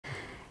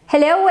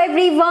Hello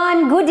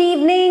everyone, good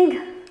evening.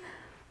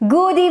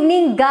 Good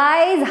evening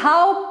guys.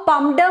 How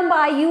pumped up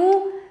are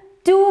you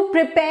to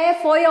prepare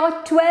for your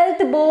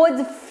 12th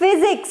boards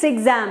physics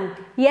exam?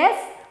 Yes?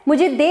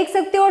 मुझे देख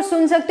सकते हो और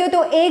सुन सकते हो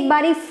तो एक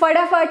बारी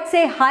फटाफट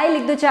से हाय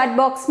लिख दो चैट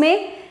बॉक्स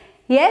में.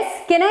 Yes?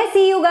 Can I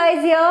see you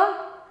guys here?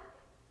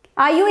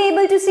 Are you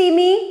able to see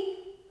me?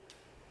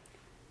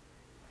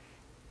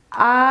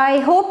 I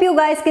hope you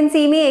guys can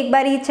see me. एक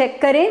बारी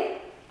चेक करें.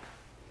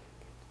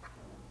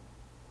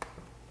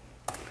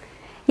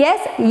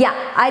 Yes, yeah,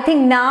 I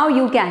think now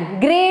you can.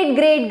 Great,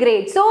 great,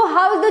 great. So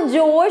how's the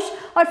जोश?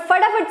 और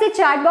फटाफट से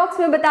chat box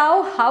में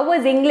बताओ how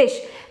was English?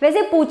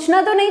 वैसे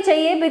पूछना तो नहीं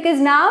चाहिए because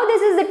now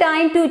this is the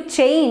time to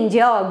change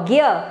your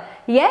gear.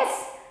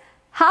 Yes?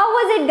 How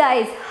was it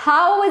guys?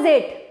 How was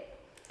it?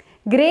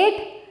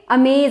 Great,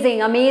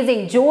 amazing,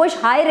 amazing.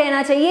 जोश हाई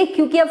रहना चाहिए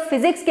क्योंकि अब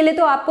फिजिक्स के लिए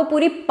तो आपको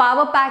पूरी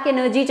पावर पैक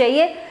एनर्जी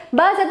चाहिए.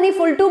 बस अपनी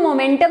फुल टू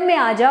मोमेंटम में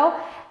आ जाओ.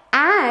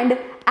 And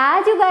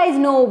as you guys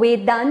know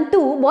Vedantu,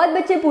 बहुत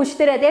बच्चे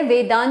पूछते रहते हैं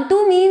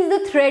Vedantu means the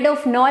thread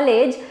of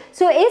knowledge.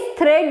 सो इस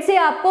थ्रेड से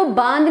आपको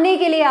बांधने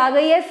के लिए आ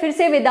गई है फिर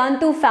से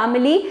वेदांतु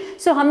फैमिली.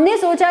 सो हमने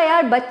सोचा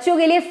यार बच्चों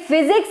के लिए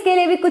फिजिक्स के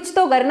लिए भी कुछ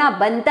तो करना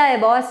बनता है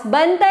बॉस.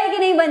 बनता है कि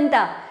नहीं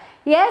बनता?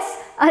 Yes,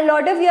 a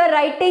lot of you are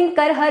writing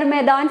कर हर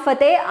मैदान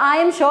फतेह. आई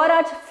एम श्योर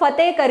आज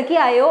फतेह करके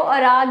आए हो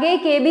और आगे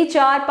के भी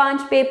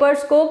 4-5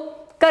 पेपर्स को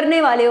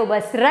करने वाले हो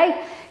बस. राइट?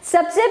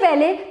 सबसे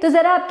पहले तो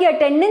जरा आपकी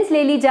अटेंडेंस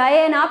ले ली जाए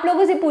एंड आप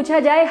लोगों से पूछा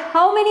जाए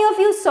how many of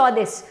you saw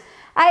this.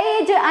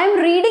 I am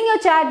reading your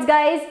chats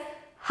guys.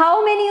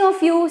 How many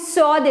of you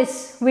saw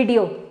this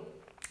video?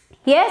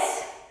 Yes,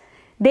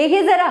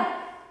 देखिए जरा.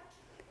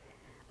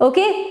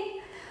 ओके,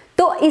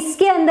 तो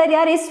इसके अंदर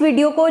यार इस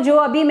वीडियो को जो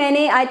अभी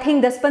मैंने आई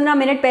थिंक 10-15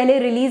 मिनट पहले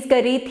रिलीज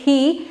करी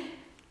थी,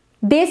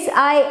 this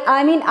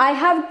I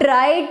have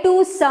tried to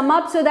sum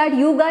up so that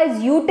you guys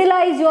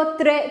utilize your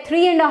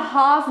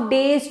 3.5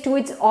 days to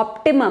its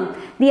optimum.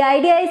 The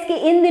idea is कि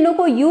इन दिनों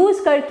को यूज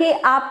करके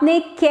आपने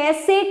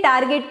कैसे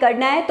टारगेट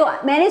करना है. तो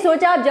मैंने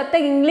सोचा आप जब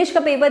तक इंग्लिश का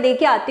पेपर दे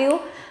के आते हो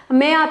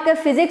मैं आपका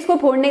फिजिक्स को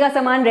फोड़ने का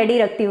सामान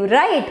रेडी रखती हूँ.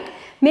 राइट?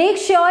 मेक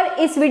श्योर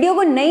इस वीडियो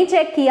को नहीं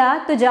चेक किया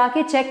तो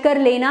जाके चेक कर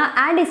लेना.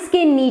 एंड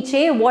इसके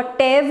नीचे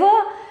whatever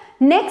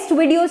next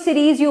video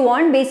series you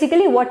want,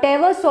 basically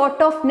whatever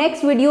sort of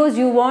next videos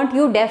you want,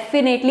 you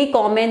definitely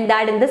comment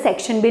that in the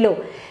section below.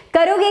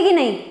 करोगे कि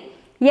नहीं?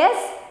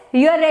 Yes?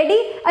 You are ready?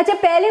 अच्छा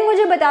पहले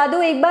मुझे बता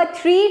दो एक बार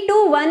 3, 2,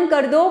 1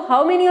 कर दो.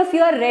 How many of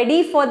you are ready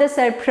for the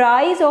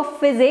surprise of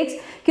physics?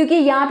 क्योंकि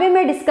यहाँ पे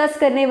मैं डिस्कस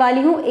करने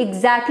वाली हूँ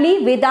exactly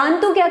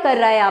वेदांतु क्या कर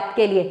रहा है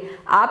आपके लिए.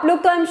 आप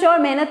लोग तो आई एम श्योर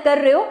मेहनत कर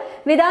रहे हो.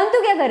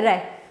 वेदांतु क्या कर रहा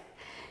है?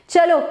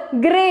 चलो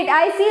great.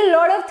 I see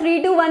lot of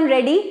 3, 2, 1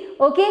 ready.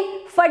 Okay,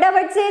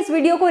 फटाफट से इस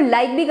वीडियो को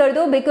लाइक भी कर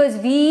दो because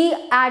we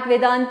eight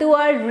Vedantu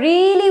are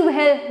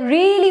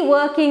really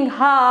working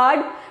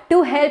hard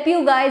to help you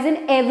guys in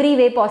every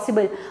way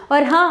possible.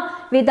 और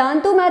हाँ,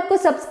 वेदांतु मैथ को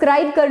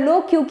सब्सक्राइब कर लो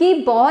क्योंकि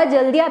बहुत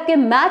जल्दी आपके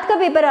मैथ का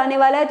पेपर आने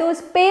वाला है. तो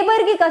उस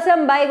पेपर की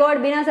कसम बाय गॉड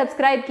बिना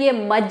सब्सक्राइब किए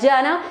मत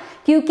जाना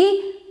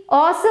क्योंकि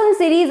ऑसम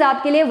सीरीज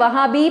आपके लिए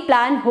वहां भी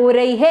प्लान हो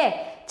रही है.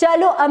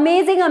 चलो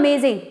अमेजिंग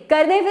अमेजिंग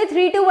कर दें फिर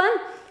 3, 2, 1.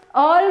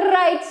 All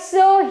right,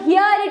 so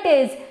here it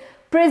is,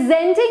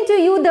 presenting to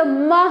you the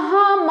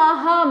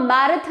maha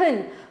marathon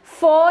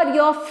for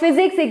your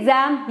physics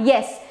exam.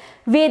 Yes,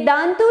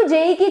 Vedantu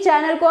JEE की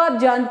चैनल को आप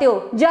जानते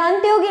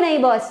हो कि नहीं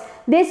boss?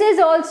 This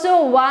is also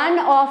one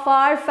of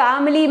our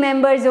family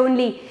members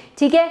only.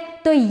 ठीक है,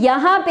 तो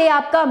यहाँ पे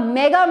आपका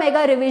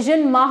मेगा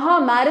रिवीजन महा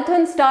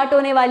मैराथन स्टार्ट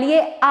होने वाली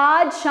है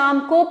आज शाम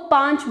को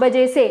 5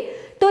 बजे से.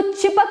 तो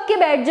चिपक के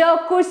बैठ जाओ,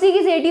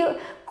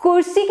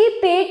 कुर्सी की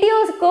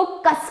पेटियों को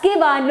कस के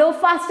बांध लो.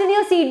 Fasten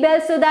your seat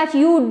belt so that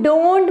you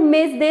don't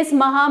miss this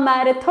महा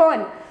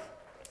मैराथन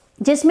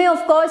जिसमें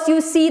of course you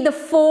see the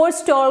 4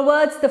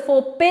 stalwarts, the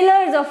 4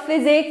 pillars of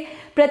physics.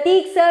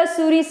 Prateek sir,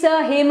 Suri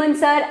sir, Hemant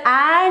sir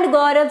and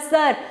Gaurav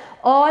sir,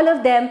 all of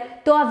them.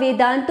 तो आप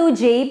Vedantu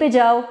JEE पे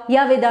जाओ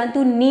या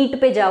Vedantu NEET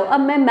पे जाओ. अब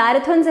मैं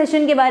मैराथन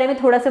सेशन के बारे में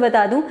थोड़ा सा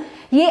बता दूं.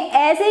 ये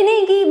ऐसे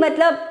नहीं कि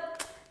मतलब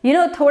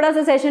थोड़ा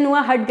सा सेशन हुआ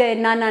हट गए.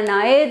 ना,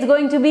 it's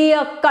going to be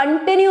a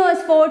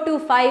continuous 4 to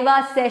 5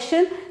 hours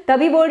session.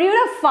 तभी बोल रही हूँ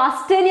ना,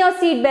 fasten your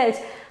seat belt.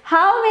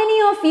 How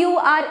many of you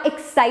are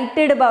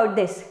excited about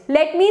this?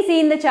 Let me C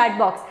in the chat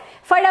box.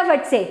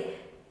 फटाफट से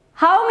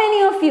how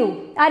many of you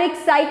are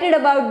excited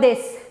about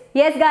this?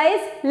 Yes guys,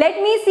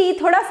 let me सी.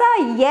 थोड़ा सा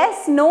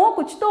yes no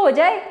कुछ तो हो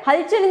जाए,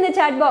 हलचल in the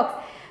chat box.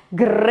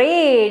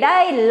 Great,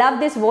 I love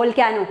this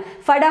volcano.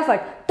 फटाफट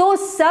तो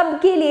सब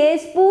के लिए,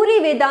 इस पूरी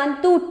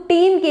वेदांतु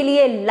टीम के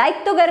लिए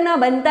लाइक तो करना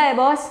बनता है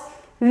boss.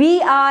 We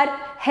are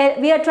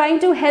trying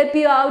to help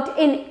you out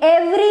in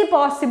every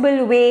possible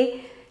way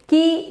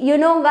कि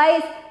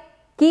गाइज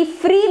कि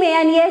फ्री में.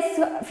 And yes,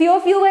 few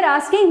of you were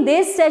asking,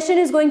 this session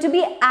is going to be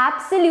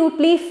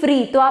absolutely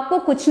free. तो आपको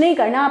कुछ नहीं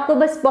करना, आपको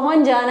बस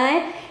पहुंच जाना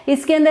है.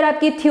 इसके अंदर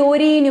आपकी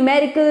थ्योरी,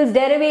 न्यूमेरिकल्स,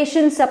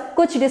 डेरिवेशन सब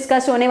कुछ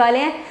डिस्कस होने वाले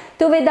हैं.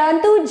 तो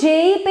वेदांतु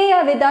जेई पे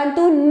या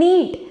वेदांतु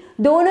नीट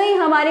दोनों ही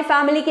हमारे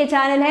फैमिली के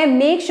चैनल है.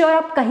 मेक श्योर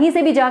आप कहीं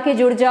से भी जाके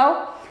जुड़ जाओ.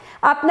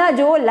 अपना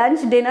जो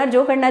लंच डिनर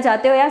जो करना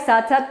चाहते हो यार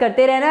साथ साथ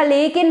करते रहना,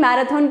 लेकिन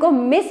मैराथन को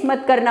मिस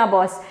मत करना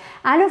बॉस।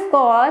 एंड ऑफ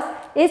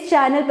कोर्स इस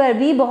चैनल पर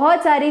भी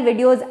बहुत सारी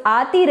वीडियोस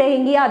आती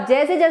रहेंगी, आप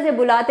जैसे जैसे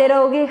बुलाते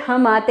रहोगे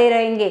हम आते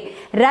रहेंगे,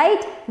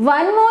 राइट।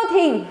 वन मोर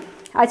थिंग,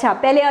 अच्छा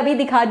पहले अभी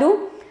दिखा दूं,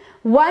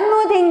 वन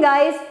मोर थिंग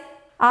गाइस,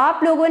 आप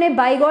लोगों ने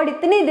बाय गॉड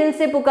इतने दिल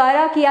से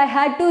पुकारा कि आई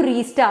हैड टू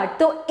रीस्टार्ट,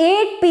 तो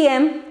 8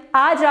 PM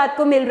आज रात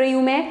को मिल रही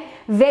हूं मैं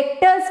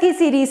वेक्टर्स की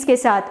सीरीज के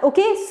साथ।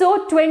 Okay, so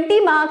 20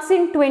 marks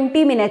in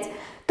 20 minutes.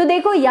 तो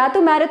देखो, या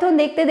तो मैराथन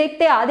देखते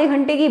देखते आधे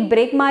घंटे की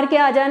ब्रेक मार के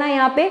आ जाना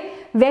यहाँ पे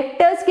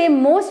वेक्टर्स के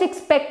most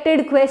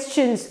expected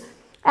questions,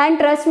 and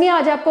trust me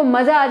आज आपको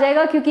मजा आ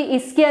जाएगा, क्योंकि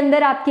इसके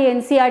अंदर आपकी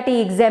NCERT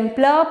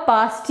exemplar,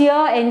 past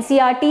year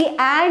NCERT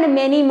and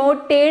many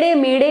more टेढ़े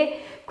मेढ़े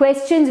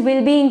क्वेश्चंस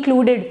विल बी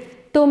इंक्लूडेड।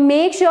 तो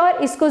मेक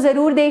श्योर इसको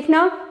जरूर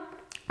देखना,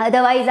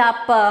 अदरवाइज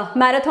आप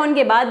मैराथन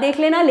के बाद देख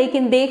लेना,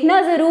 लेकिन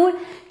देखना जरूर,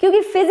 क्योंकि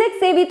फिजिक्स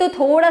से भी तो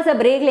थोड़ा सा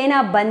ब्रेक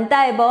लेना बनता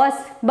है बॉस,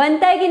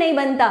 बनता है कि नहीं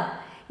बनता?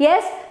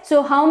 Yes,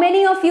 so how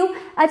many of you,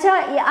 अच्छा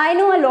I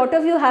know a lot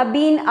of you have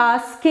been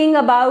asking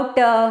about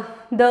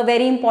the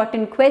very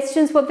important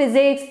questions for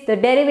physics, the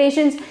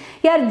derivations।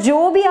 यार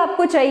जो भी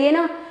आपको चाहिए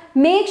ना,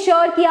 मेक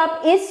श्योर कि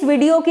आप इस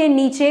वीडियो के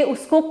नीचे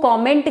उसको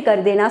कमेंट कर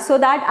देना, so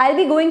that I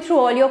be going through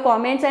all your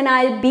comments and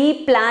I B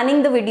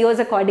planning the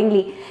videos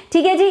accordingly.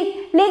 ठीक है जी,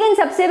 लेकिन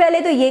सबसे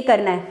पहले तो ये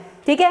करना है,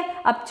 ठीक है।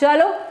 अब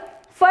चलो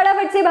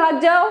फटाफट से भाग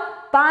जाओ,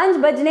 5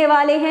 बजने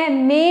वाले हैं,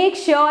 मेक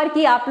श्योर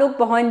कि आप लोग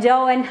पहुंच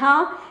जाओ। एंड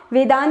हाँ,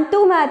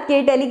 वेदांतु मैथ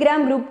के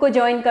टेलीग्राम ग्रुप को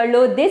ज्वाइन कर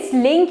लो, this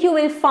link you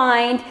will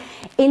find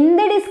in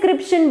the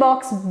description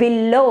box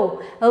below.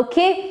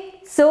 Okay,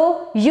 so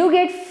you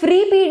get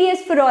free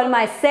PDFs for all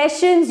my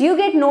sessions, you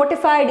get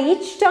notified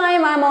each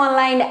time I'm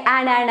online,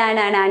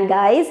 and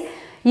guys,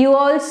 you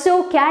also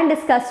can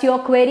discuss your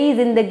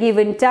queries in the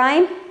given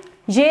time।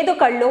 ये तो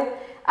कर लो,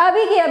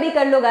 अभी के अभी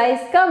कर लो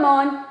guys, come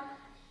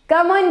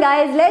on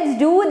guys, let's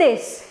do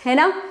this, है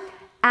ना।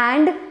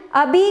 And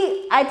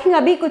अभी आई थिंक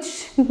अभी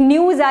कुछ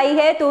न्यूज़ आई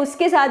है, तो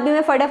उसके साथ भी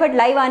मैं फटाफट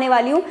लाइव आने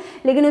वाली हूँ,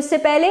 लेकिन उससे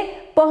पहले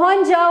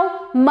पहुंच जाओ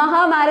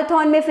महा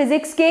मैराथन में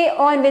फिजिक्स के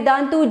ऑन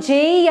वेदांतु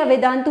जेई या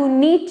Vedantu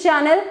NEET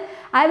channel.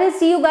 I will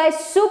see you guys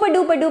super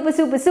duper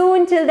super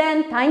soon, till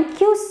then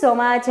thank you so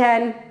much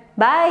and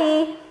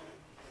bye.